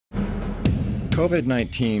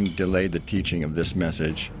COVID-19 delayed the teaching of this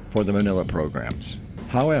message for the Manila programs.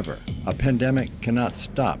 However, a pandemic cannot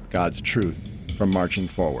stop God's truth from marching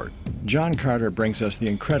forward. John Carter brings us the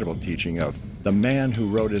incredible teaching of the man who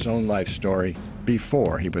wrote his own life story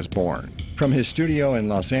before he was born. From his studio in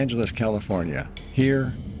Los Angeles, California,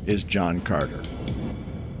 here is John Carter.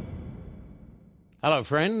 Hello,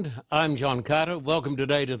 friend. I'm John Carter. Welcome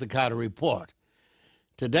today to the Carter Report.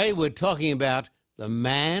 Today we're talking about the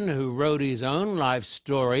man who wrote his own life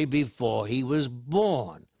story before he was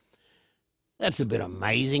born. That's a bit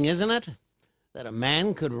amazing, isn't it? That a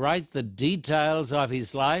man could write the details of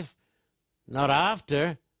his life not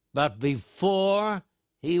after, but before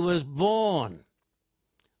he was born.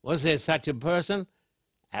 Was there such a person?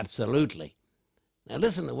 Absolutely. Now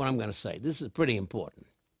listen to what I'm going to say. This is pretty important.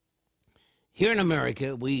 Here in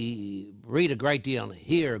America, we read a great deal and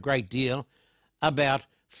hear a great deal about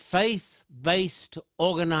faith-based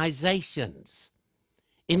organizations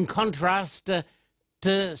in contrast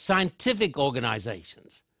to scientific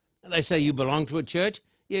organizations. They say, you belong to a church?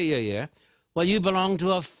 Yeah. Well, you belong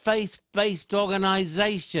to a faith-based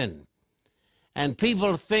organization. And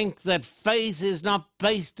people think that faith is not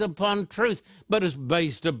based upon truth, but is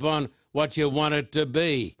based upon what you want it to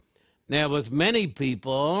be. Now, with many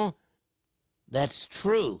people, that's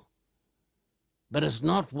true. But it's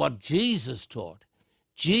not what Jesus taught.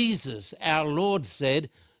 Jesus, our Lord, said,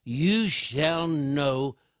 you shall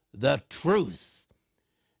know the truth,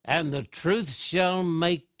 and the truth shall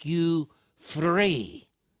make you free.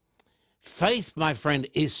 Faith, my friend,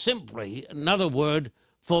 is simply another word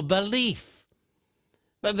for belief.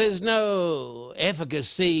 But there's no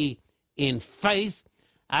efficacy in faith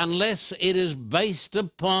unless it is based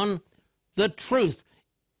upon the truth,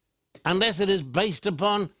 unless it is based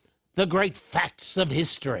upon the great facts of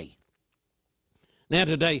history. Now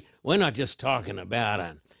today, we're not just talking about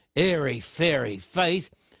an airy-fairy faith.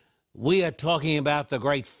 We are talking about the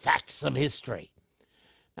great facts of history.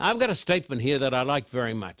 Now, I've got a statement here that I like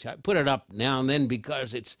very much. I put it up now and then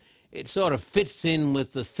because it sort of fits in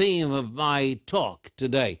with the theme of my talk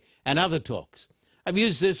today and other talks. I've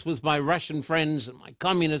used this with my Russian friends and my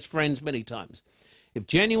communist friends many times. If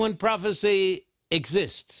genuine prophecy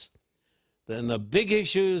exists, then the big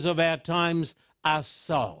issues of our times are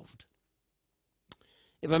solved.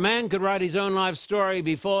 If a man could write his own life story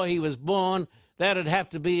before he was born, that'd have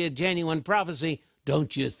to be a genuine prophecy,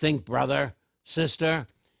 don't you think, brother, sister?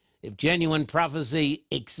 If genuine prophecy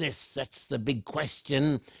exists, that's the big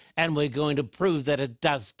question, and we're going to prove that it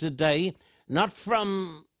does today, not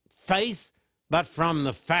from faith, but from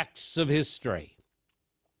the facts of history.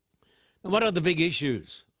 And what are the big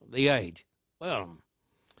issues of the age? Well,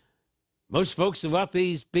 most folks have got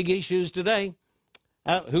these big issues today.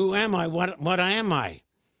 Who am I? What am I?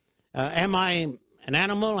 Am I an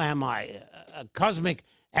animal? Am I a cosmic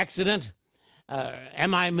accident?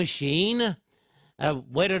 Am I a machine?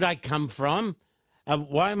 Where did I come from?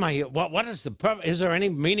 Why am I here? What is the purpose? Is there any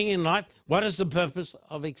meaning in life? What is the purpose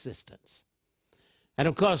of existence? And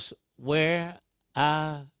of course, where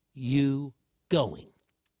are you going?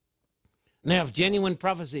 Now, if genuine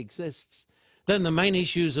prophecy exists, then the main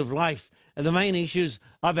issues of life and the main issues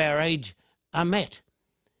of our age are met.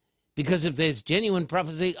 Because if there's genuine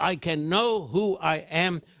prophecy, I can know who I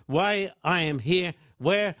am, why I am here,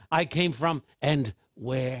 where I came from, and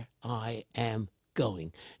where I am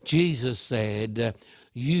going. Jesus said,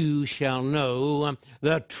 you shall know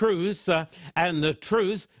the truth, and the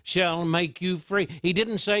truth shall make you free. He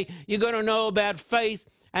didn't say you're going to know about faith,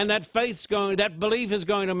 and that belief is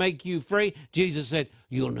going to make you free. Jesus said,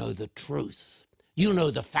 you'll know the truth. You'll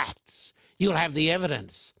know the facts. You'll have the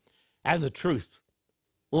evidence, and the truth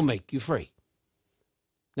will make you free.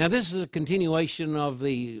 Now, this is a continuation of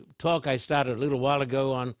the talk I started a little while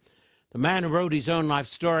ago on the man who wrote his own life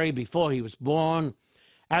story before he was born.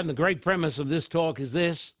 And the great premise of this talk is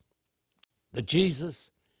this, that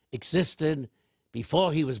Jesus existed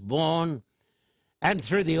before he was born, and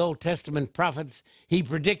through the Old Testament prophets, he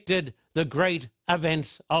predicted the great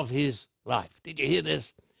events of his life. Did you hear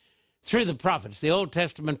this? Through the prophets, the Old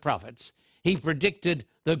Testament prophets, he predicted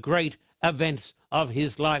the great events of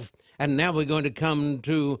his life. And now we're going to come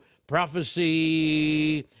to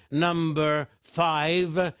prophecy number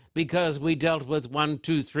 5, because we dealt with 1,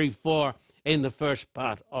 2, 3, 4 in the first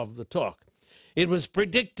part of the talk. It was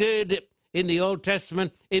predicted in the Old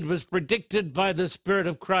Testament, it was predicted by the Spirit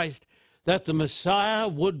of Christ that the Messiah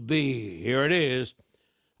would be, here it is,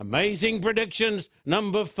 amazing predictions,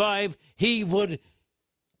 number 5, he would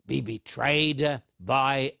be betrayed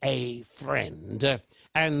by a friend.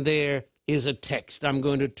 And there is a text. I'm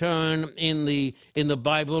going to turn in the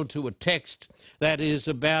Bible to a text that is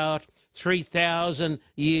about 3,000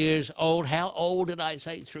 years old. How old did I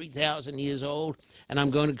say? 3,000 years old. And I'm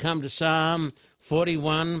going to come to Psalm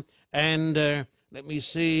 41 and let me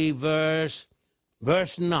see, verse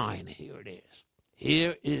 9. Here it is.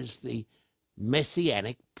 Here is the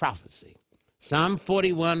messianic prophecy. Psalm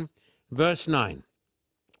 41, verse 9.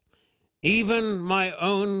 Even my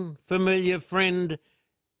own familiar friend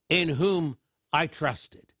in whom I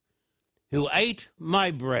trusted, who ate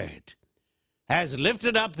my bread, has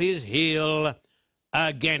lifted up his heel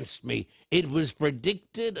against me. It was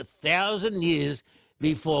predicted 1,000 years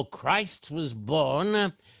before Christ was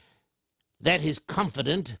born that his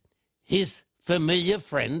confidant, his familiar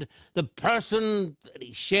friend, the person that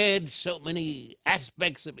he shared so many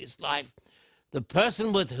aspects of his life, the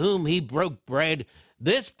person with whom he broke bread,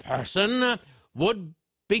 this person would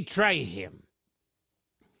betray him.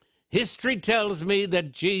 History tells me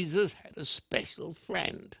that Jesus had a special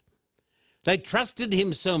friend. They trusted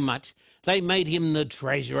him so much, they made him the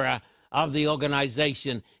treasurer of the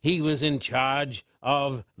organization. He was in charge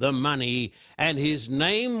of the money, and his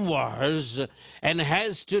name was, and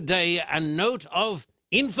has today, a note of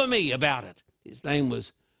infamy about it. His name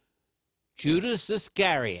was Judas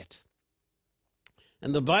Iscariot.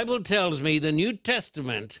 And the Bible tells me the New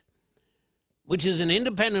Testament, which is an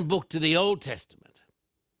independent book to the Old Testament,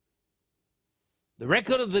 the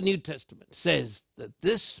record of the New Testament says that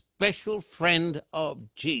this special friend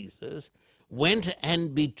of Jesus went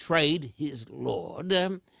and betrayed his Lord.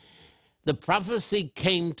 The prophecy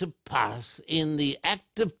came to pass in the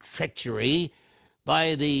act of treachery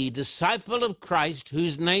by the disciple of Christ,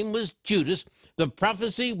 whose name was Judas. The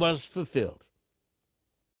prophecy was fulfilled.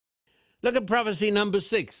 Look at prophecy number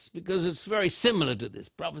 6, because it's very similar to this.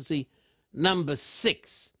 Prophecy number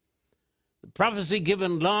 6. The prophecy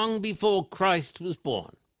given long before Christ was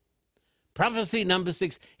born. Prophecy number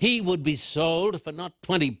 6. He would be sold for not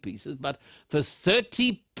 20 pieces, but for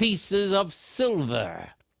 30 pieces of silver.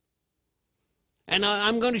 And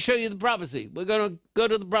I'm going to show you the prophecy. We're going to go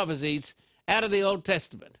to the prophecies out of the Old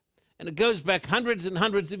Testament. And it goes back hundreds and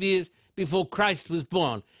hundreds of years before Christ was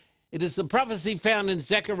born. It is the prophecy found in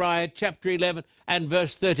Zechariah chapter 11 and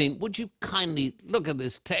verse 13. Would you kindly look at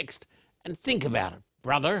this text and think about it,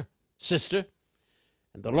 brother, sister?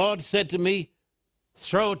 And the Lord said to me,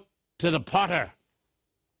 throw it to the potter.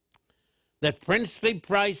 That princely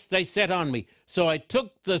price they set on me. So I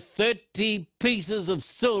took the 30 pieces of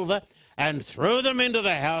silver and threw them into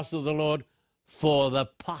the house of the Lord for the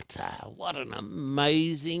potter. What an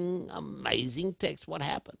amazing, amazing text. What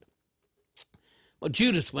happened? Well,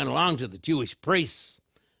 Judas went along to the Jewish priests,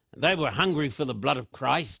 and they were hungry for the blood of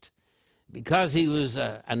Christ because he was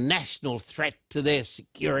a national threat to their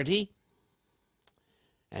security.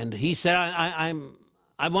 And he said, I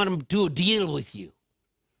want to do a deal with you.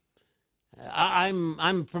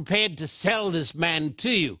 I'm prepared to sell this man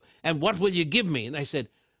to you. And what will you give me? And they said,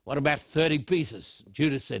 what about 30 pieces?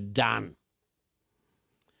 Judas said, done.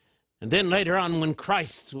 And then later on, when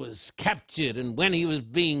Christ was captured and when he was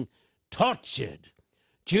being tortured,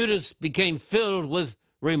 Judas became filled with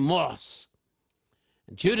remorse.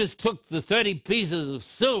 And Judas took the 30 pieces of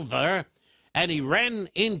silver and he ran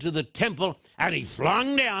into the temple and he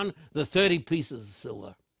flung down the 30 pieces of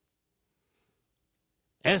silver,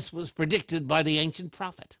 as was predicted by the ancient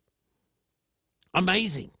prophet.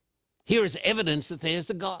 Amazing. Here is evidence that there's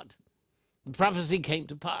a God. The prophecy came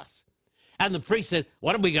to pass. And the priest said,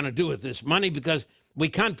 what are we going to do with this money? Because we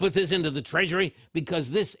can't put this into the treasury because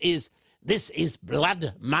this is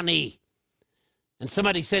blood money. And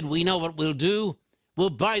somebody said, we know what we'll do. We'll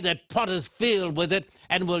buy that potter's field with it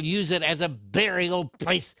and we'll use it as a burial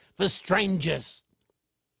place for strangers.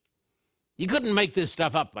 You couldn't make this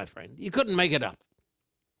stuff up, my friend. You couldn't make it up.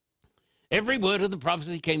 Every word of the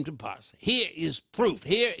prophecy came to pass. Here is proof.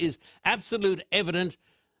 Here is absolute evidence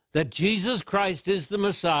that Jesus Christ is the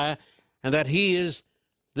Messiah and that he is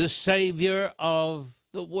the Savior of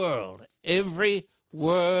the world. Every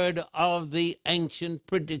word of the ancient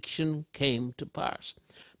prediction came to pass.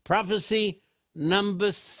 Prophecy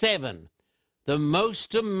number 7, the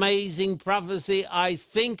most amazing prophecy, I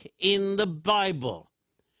think, in the Bible,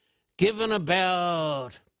 given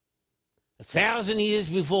about 1,000 years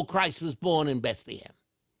before Christ was born in Bethlehem.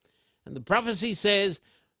 And the prophecy says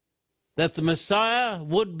that the Messiah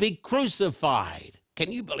would be crucified.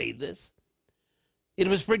 Can you believe this? It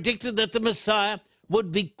was predicted that the Messiah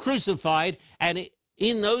would be crucified, and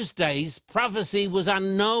in those days, prophecy was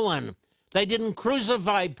unknown. They didn't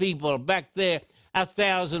crucify people back there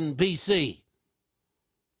 1000 BC.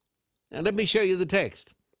 Now let me show you the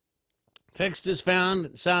text. Text is found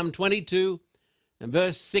in Psalm 22 and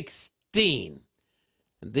verse 16.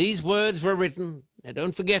 And these words were written Now,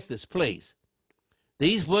 don't forget this, please.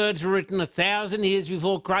 These words were written 1,000 years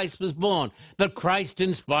before Christ was born, but Christ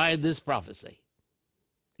inspired this prophecy.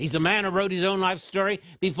 He's a man who wrote his own life story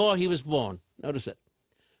before he was born. Notice it.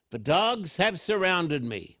 For dogs have surrounded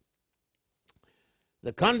me.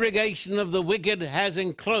 The congregation of the wicked has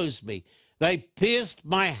enclosed me. They pierced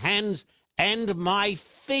my hands and my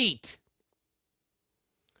feet.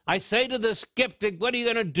 I say to the skeptic, what are you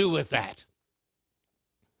going to do with that?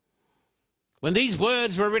 When these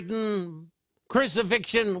words were written,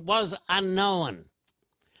 crucifixion was unknown.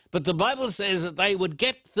 But the Bible says that they would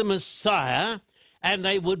get the Messiah and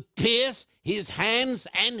they would pierce his hands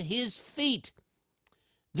and his feet.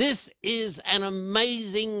 This is an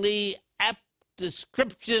amazingly apt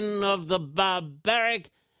description of the barbaric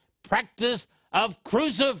practice of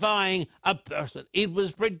crucifying a person. It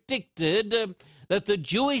was predicted that the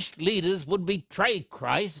Jewish leaders would betray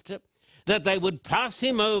Christ, that they would pass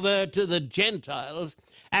him over to the Gentiles,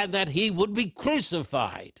 and that he would be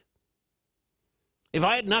crucified. If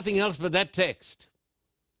I had nothing else but that text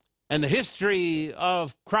and the history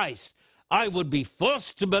of Christ, I would be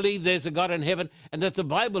forced to believe there's a God in heaven and that the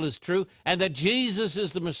Bible is true and that Jesus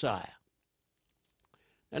is the Messiah.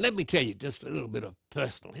 Now, let me tell you just a little bit of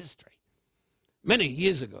personal history. Many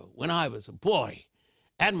years ago, when I was a boy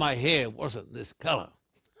and my hair wasn't this color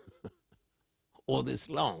or this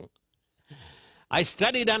long, I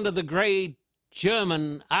studied under the great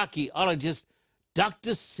German archaeologist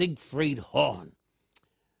Dr. Siegfried Horn,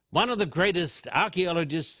 one of the greatest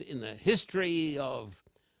archaeologists in the history of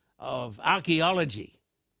archaeology,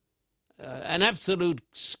 an absolute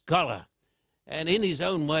scholar, and in his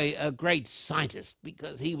own way a great scientist,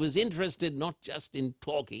 because he was interested not just in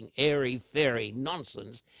talking airy-fairy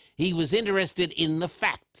nonsense, he was interested in the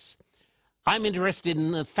facts. I'm interested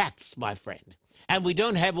in the facts, my friend, and we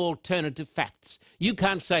don't have alternative facts. You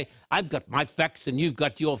can't say, I've got my facts and you've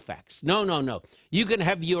got your facts. No, no, no. You can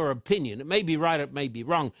have your opinion. It may be right, it may be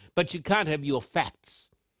wrong, but you can't have your facts.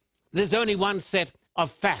 There's only one set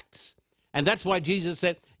of facts, and that's why Jesus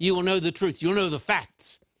said, you will know the truth, you'll know the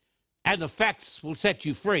facts, and the facts will set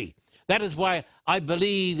you free. That is why I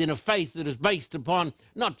believe in a faith that is based upon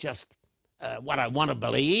not just what I want to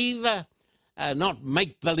believe, not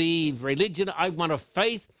make-believe religion. I want a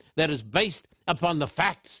faith that is based upon the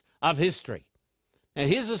facts of history. Now,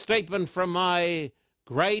 here's a statement from my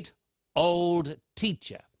great old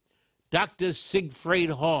teacher, Dr.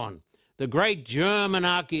 Siegfried Horn, the great German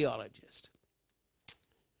archaeologist.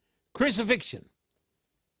 Crucifixion.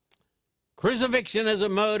 Crucifixion as a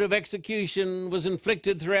mode of execution was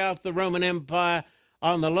inflicted throughout the Roman Empire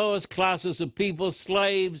on the lowest classes of people,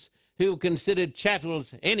 slaves who were considered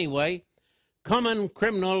chattels anyway, common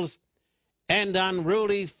criminals, and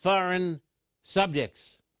unruly foreign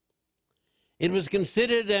subjects. It was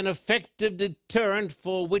considered an effective deterrent,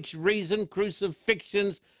 for which reason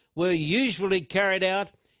crucifixions were usually carried out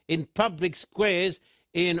in public squares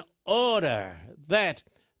in order that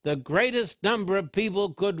the greatest number of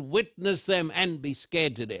people could witness them and be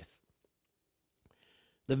scared to death.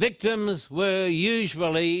 The victims were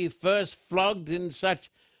usually first flogged in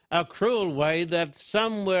such a cruel way that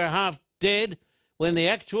some were half dead when the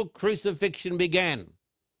actual crucifixion began.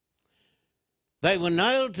 They were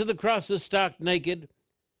nailed to the crosses stark naked,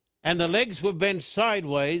 and the legs were bent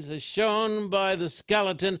sideways, as shown by the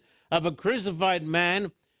skeleton of a crucified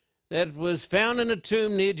man that was found in a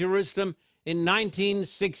tomb near Jerusalem in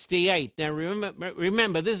 1968. Now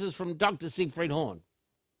remember, this is from Dr. Siegfried Horn.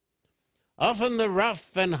 Often the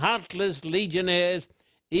rough and heartless legionnaires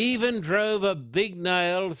even drove a big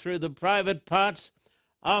nail through the private parts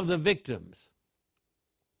of the victims.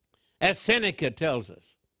 As Seneca tells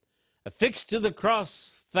us, affixed to the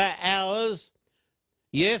cross for hours,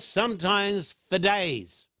 yes, sometimes for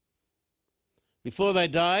days. Before they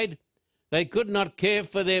died, they could not care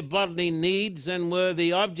for their bodily needs and were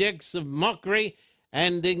the objects of mockery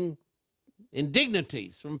and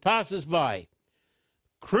indignities from passers-by.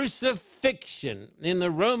 Crucifixion in the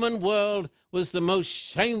Roman world was the most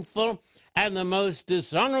shameful and the most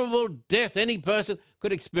dishonorable death any person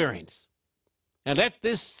could experience. And let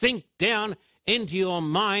this sink down into your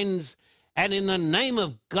minds, and in the name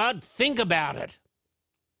of God, think about it.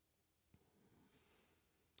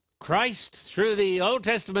 Christ, through the Old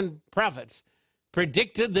Testament prophets,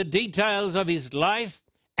 predicted the details of his life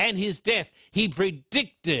and his death. He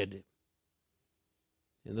predicted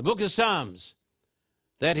in the book of Psalms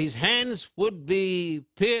that his hands would be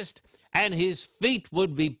pierced and his feet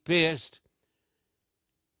would be pierced.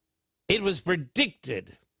 It was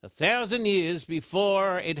predicted 1,000 years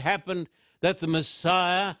before it happened that the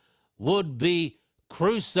Messiah would be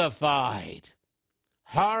crucified.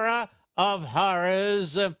 Horror of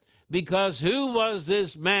horrors, because who was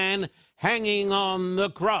this man hanging on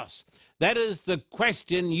the cross? That is the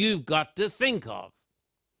question you've got to think of.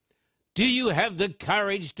 Do you have the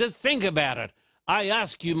courage to think about it? I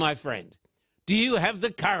ask you, my friend, do you have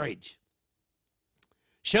the courage?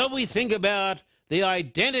 Shall we think about the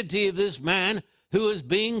identity of this man who is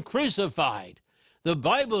being crucified? The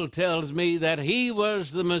Bible tells me that he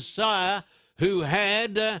was the Messiah who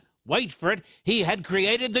had, wait for it, he had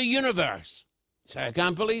created the universe. So I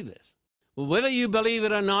can't believe this. Well, whether you believe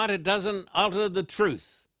it or not, it doesn't alter the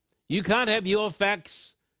truth. You can't have your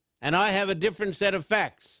facts, and I have a different set of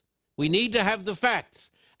facts. We need to have the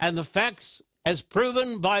facts, and the facts, as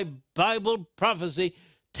proven by Bible prophecy,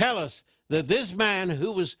 tell us that this man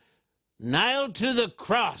who was nailed to the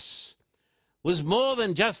cross was more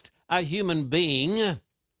than just a human being.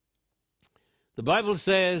 The Bible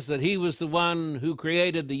says that he was the one who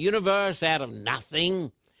created the universe out of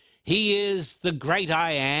nothing. He is the great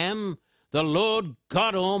I am, the Lord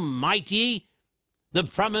God Almighty, the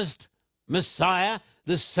promised Messiah,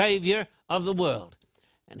 the Savior of the world.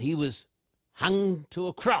 And he was hung to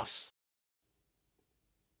a cross.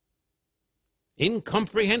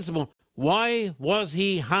 Incomprehensible. Why was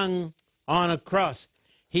he hung on a cross?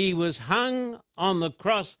 He was hung on the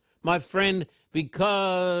cross, my friend,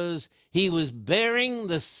 because he was bearing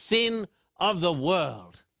the sin of the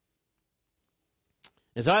world.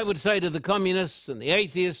 As I would say to the communists and the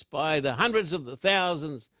atheists by the hundreds of the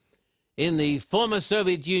thousands in the former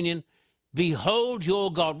Soviet Union, behold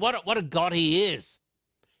your God. What a God he is.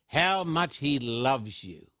 How much he loves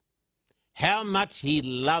you. How much he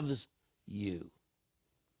loves you.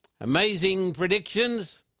 Amazing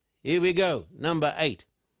predictions. Here we go. Number 8.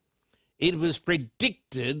 It was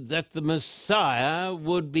predicted that the Messiah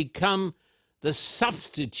would become the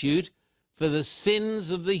substitute for the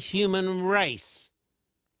sins of the human race.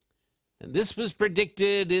 And this was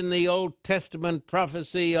predicted in the Old Testament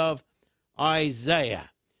prophecy of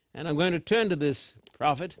Isaiah. And I'm going to turn to this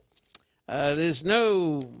prophet. There's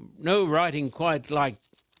no writing quite like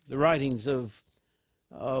the writings of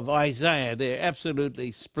Isaiah. They're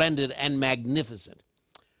absolutely splendid and magnificent.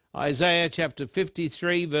 Isaiah chapter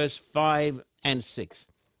 53, verse 5 and 6.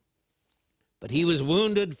 But he was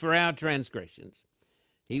wounded for our transgressions.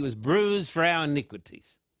 He was bruised for our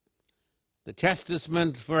iniquities. The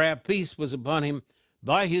chastisement for our peace was upon him.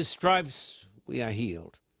 By his stripes we are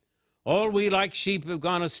healed. All we like sheep have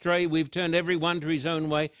gone astray. We've turned every one to his own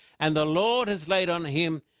way. And the Lord has laid on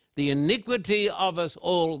him the iniquity of us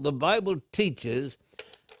all. The Bible teaches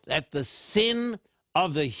that the sin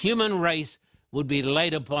of the human race would be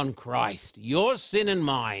laid upon Christ. Your sin and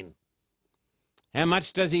mine. How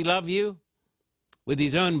much does he love you? With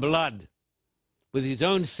his own blood, with his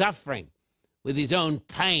own suffering, with his own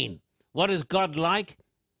pain. What is God like?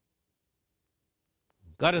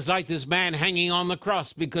 God is like this man hanging on the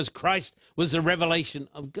cross because Christ was the revelation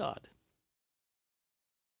of God.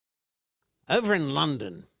 Over in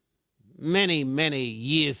London, many, many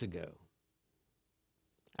years ago,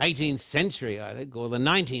 18th century, I think, or the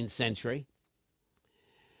 19th century,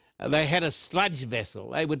 they had a sludge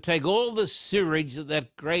vessel. They would take all the sewage of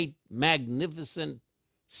that great, magnificent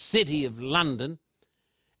city of London,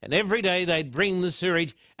 and every day they'd bring the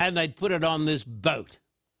sewage and they'd put it on this boat.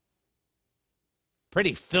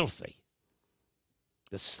 Pretty filthy.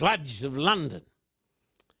 The sludge of London.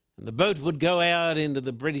 And the boat would go out into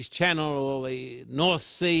the British Channel or the North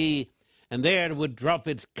Sea, and there it would drop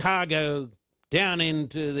its cargo down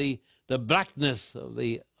into the blackness of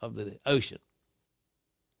the ocean.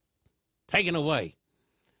 Taken away.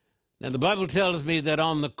 Now the Bible tells me that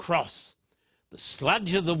on the cross, the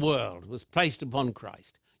sludge of the world was placed upon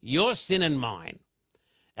Christ. Your sin and mine.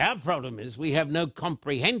 Our problem is we have no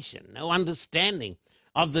comprehension, no understanding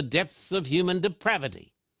of the depths of human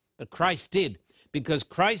depravity. But Christ did, because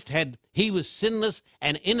he was sinless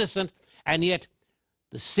and innocent, and yet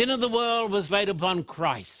the sin of the world was laid upon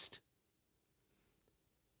Christ.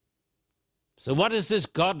 So what is this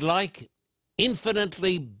God like?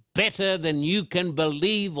 Infinitely better than you can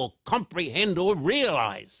believe or comprehend or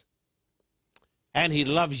realize. And he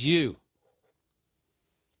loves you.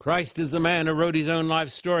 Christ is the man who wrote his own life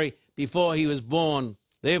story before he was born.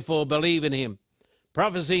 Therefore, believe in him.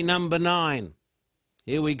 Prophecy number 9.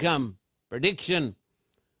 Here we come. Prediction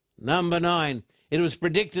number 9. It was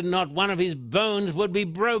predicted not one of his bones would be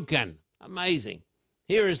broken. Amazing.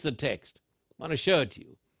 Here is the text. I want to show it to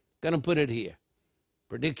you. I'm going to put it here.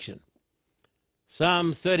 Prediction.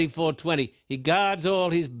 Psalm 34:20. He guards all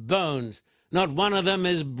his bones. Not one of them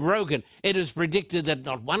is broken. It is predicted that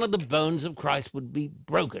not one of the bones of Christ would be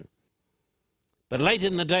broken. But late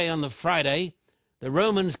in the day on the Friday, The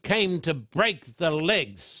Romans came to break the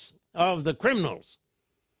legs of the criminals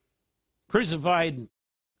crucified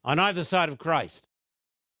on either side of Christ.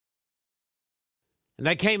 And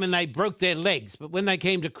they came and they broke their legs. But when they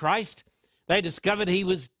came to Christ, they discovered he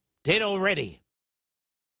was dead already.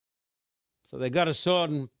 So they got a sword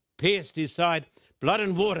and pierced his side. Blood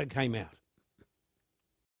and water came out.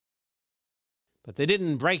 But they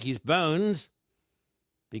didn't break his bones,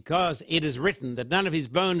 because it is written that none of his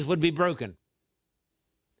bones would be broken.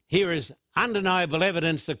 Here is undeniable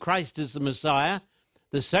evidence that Christ is the Messiah,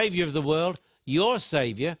 the Savior of the world, your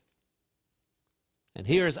Savior. And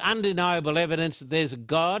here is undeniable evidence that there's a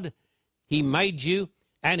God. He made you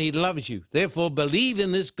and he loves you. Therefore, believe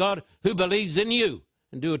in this God who believes in you,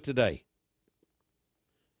 and do it today.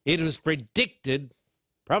 It was predicted,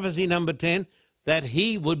 prophecy number 10, that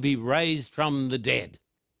he would be raised from the dead.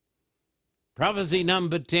 Prophecy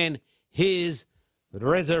number 10, his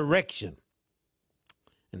resurrection.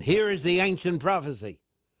 And here is the ancient prophecy.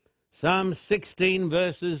 Psalm 16,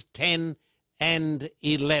 verses 10 and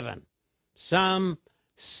 11. Psalm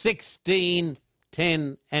 16,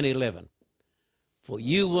 10 and 11. For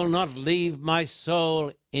you will not leave my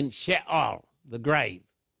soul in Sheol, the grave,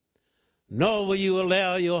 nor will you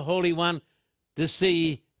allow your Holy One to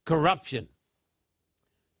see corruption.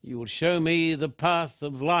 You will show me the path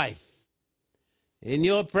of life. In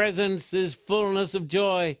your presence is fullness of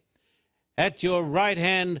joy. At your right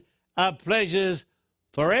hand are pleasures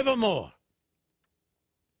forevermore.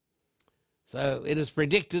 So it is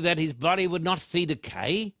predicted that his body would not see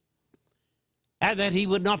decay and that he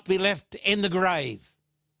would not be left in the grave.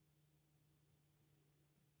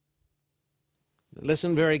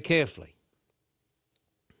 Listen very carefully.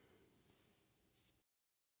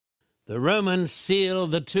 The Romans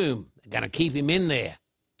sealed the tomb. They're going to keep him in there.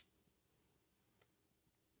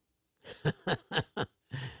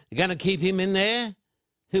 They're going to keep him in there?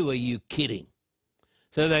 Who are you kidding?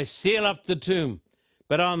 So they seal up the tomb.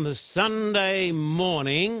 But on the Sunday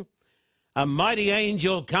morning, a mighty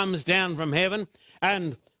angel comes down from heaven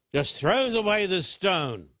and just throws away the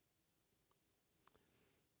stone.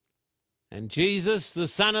 And Jesus, the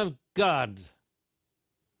Son of God,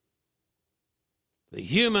 the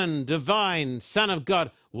human, divine Son of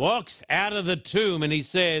God, walks out of the tomb and he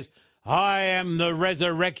says, I am the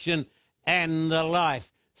resurrection and the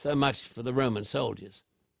life. So much for the Roman soldiers.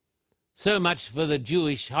 So much for the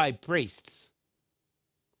Jewish high priests.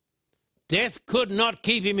 Death could not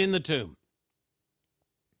keep him in the tomb.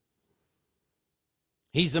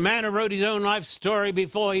 He's the man who wrote his own life story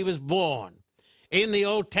before he was born. In the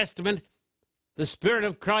Old Testament, the Spirit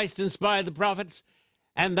of Christ inspired the prophets,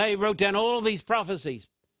 and they wrote down all these prophecies.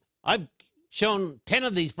 I've shown 10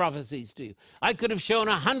 of these prophecies to you. I could have shown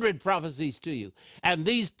 100 prophecies to you. And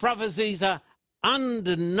these prophecies are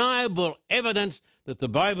undeniable evidence that the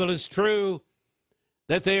Bible is true,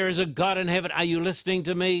 that there is a God in heaven. Are you listening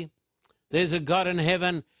to me? There's a God in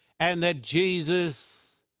heaven, and that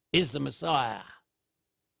Jesus is the Messiah.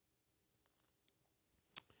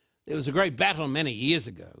 There was a great battle many years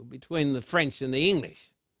ago between the French and the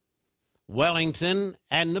English, Wellington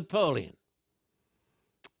and Napoleon.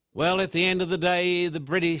 Well, at the end of the day, the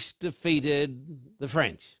British defeated the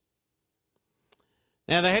French.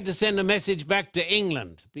 Now, they had to send a message back to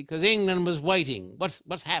England because England was waiting.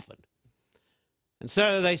 What's happened? And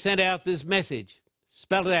so they sent out this message,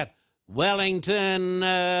 spelled it out, Wellington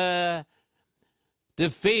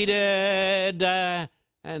defeated, and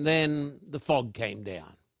then the fog came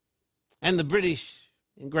down. And the British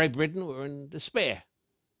in Great Britain were in despair.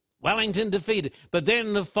 Wellington defeated. But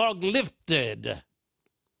then the fog lifted.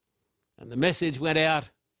 And the message went out,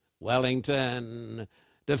 Wellington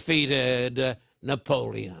defeated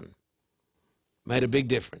Napoleon. Made a big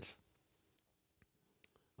difference.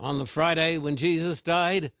 On the Friday when Jesus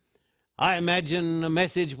died, I imagine a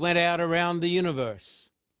message went out around the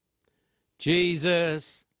universe.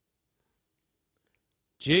 Jesus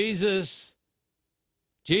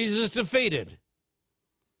defeated.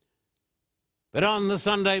 But on the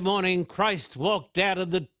Sunday morning, Christ walked out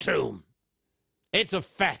of the tomb. It's a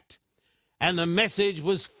fact. And the message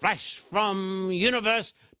was flashed from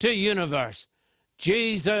universe to universe.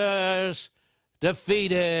 Jesus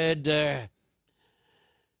defeated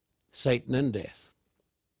Satan and death.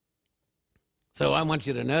 So I want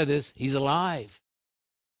you to know this. He's alive.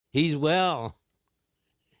 He's well.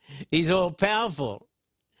 He's all-powerful.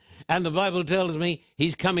 And the Bible tells me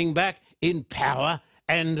he's coming back in power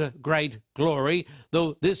and great glory,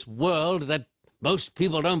 though this world that most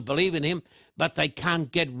people don't believe in him, but they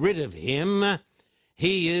can't get rid of him.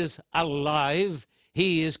 He is alive.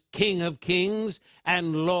 He is King of kings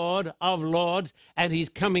and Lord of lords, and he's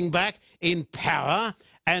coming back in power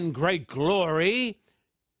and great glory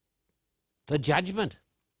for judgment.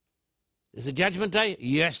 Is a judgment day?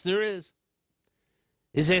 Yes, there is.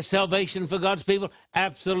 Is there salvation for God's people?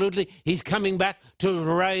 Absolutely. He's coming back to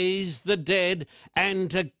raise the dead and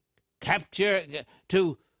to capture,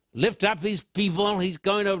 to lift up his people. He's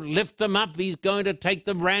going to lift them up. He's going to take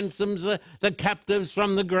the ransoms, the captives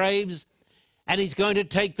from the graves. And he's going to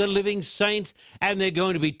take the living saints, and they're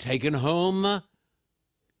going to be taken home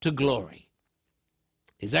to glory.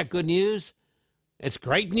 Is that good news? It's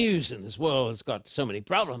great news in this world that's got so many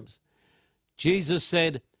problems. Jesus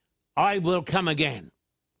said, I will come again.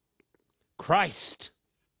 Christ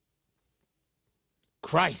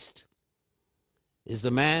is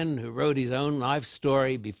the man who wrote his own life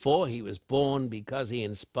story before he was born because he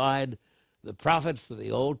inspired the prophets of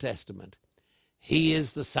the Old Testament. He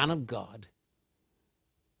is the Son of God.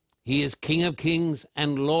 He is King of kings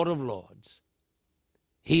and Lord of lords.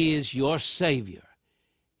 He is your Savior.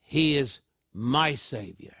 He is my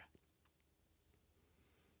Savior.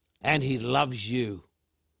 And he loves you.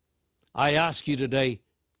 I ask you today,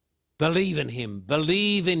 believe in him.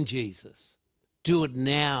 Believe in Jesus. Do it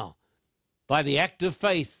now. By the act of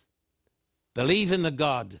faith, believe in the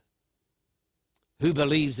God who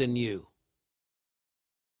believes in you.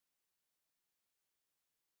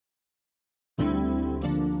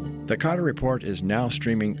 The Carter Report is now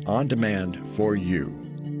streaming on demand for you.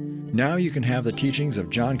 Now you can have the teachings of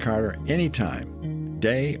John Carter anytime,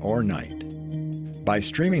 day or night. By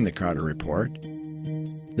streaming the Carter Report,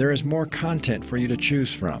 there is more content for you to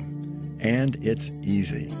choose from, and it's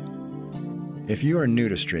easy. If you are new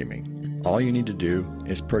to streaming, all you need to do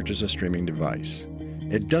is purchase a streaming device.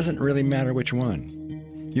 It doesn't really matter which one.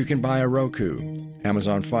 You can buy a Roku,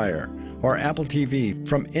 Amazon Fire, or Apple TV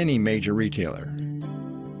from any major retailer.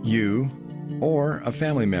 You or a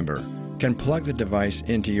family member can plug the device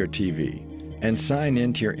into your TV and sign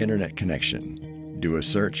into your internet connection. Do a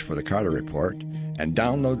search for the Carter Report and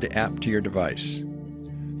download the app to your device.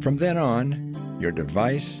 From then on, your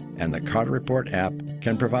device and the Carter Report app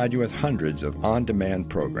can provide you with hundreds of on-demand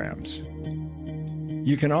programs.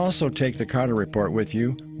 You can also take the Carter Report with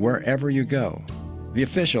you wherever you go. The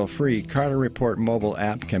official free Carter Report mobile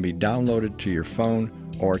app can be downloaded to your phone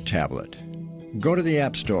or tablet. Go to the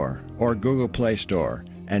App Store or Google Play Store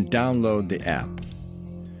and download the app.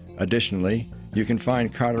 Additionally, you can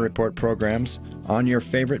find Carter Report programs on your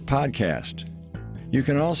favorite podcast. You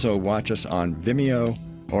can also watch us on Vimeo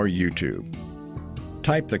or YouTube.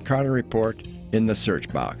 Type the Carter Report in the search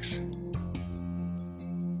box.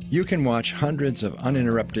 You can watch hundreds of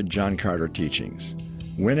uninterrupted John Carter teachings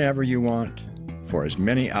whenever you want, for as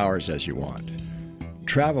many hours as you want.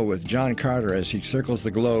 Travel with John Carter as he circles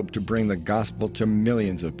the globe to bring the gospel to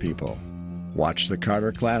millions of people. Watch the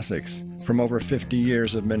Carter Classics from over 50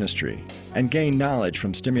 years of ministry and gain knowledge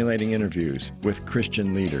from stimulating interviews with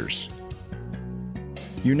Christian leaders.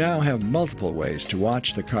 You now have multiple ways to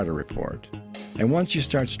watch the Carter Report, and once you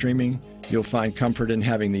start streaming, you'll find comfort in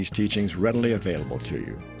having these teachings readily available to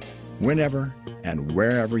you, whenever and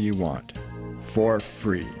wherever you want, for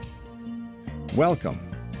free. Welcome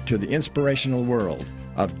to the inspirational world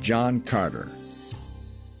of John Carter.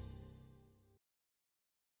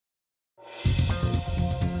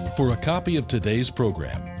 For a copy of today's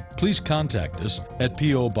program, please contact us at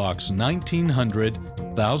P.O. Box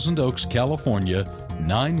 1900, Thousand Oaks, California,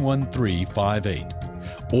 91358.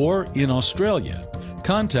 Or in Australia,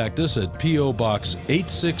 contact us at P.O. Box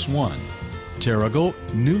 861, Terrigal,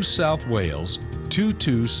 New South Wales,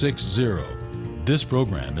 2260. This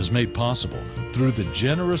program is made possible through the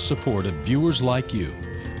generous support of viewers like you.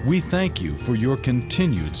 We thank you for your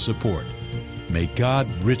continued support. May God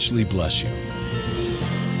richly bless you.